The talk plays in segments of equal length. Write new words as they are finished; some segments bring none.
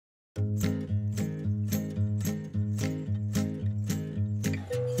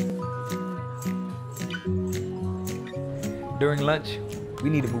During lunch, we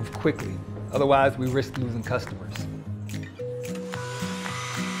need to move quickly, otherwise we risk losing customers.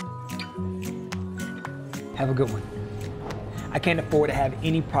 Have a good one. I can't afford to have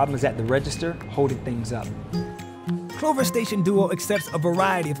any problems at the register holding things up. Clover Station Duo accepts a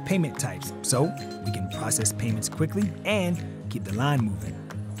variety of payment types, so we can process payments quickly and keep the line moving.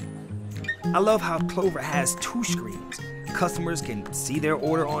 I love how Clover has 2 screens. Customers can see their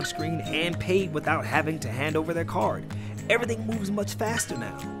order on screen and pay without having to hand over their card. Everything moves much faster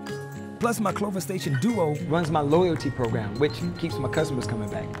now. Plus, my Clover Station Duo Runs my loyalty program, which keeps my customers coming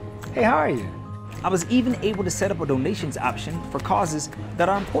back. Hey, how are you? I was even able to set up a donations option for causes that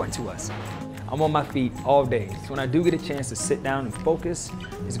are important to us. I'm on my feet all day, so when I do get a chance to sit down and focus,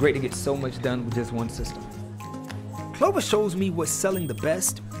 it's great to get so much done with just one system. Clover shows me what's selling the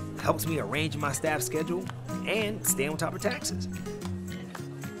best, helps me arrange my staff schedule, and stay on top of taxes.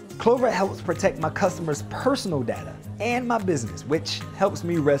 Clover helps protect my customers' personal data and my business, which helps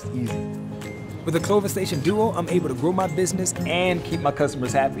me rest easy. With the Clover Station Duo, I'm able to grow my business And keep my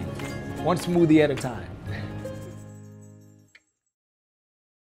customers happy, one smoothie at a time.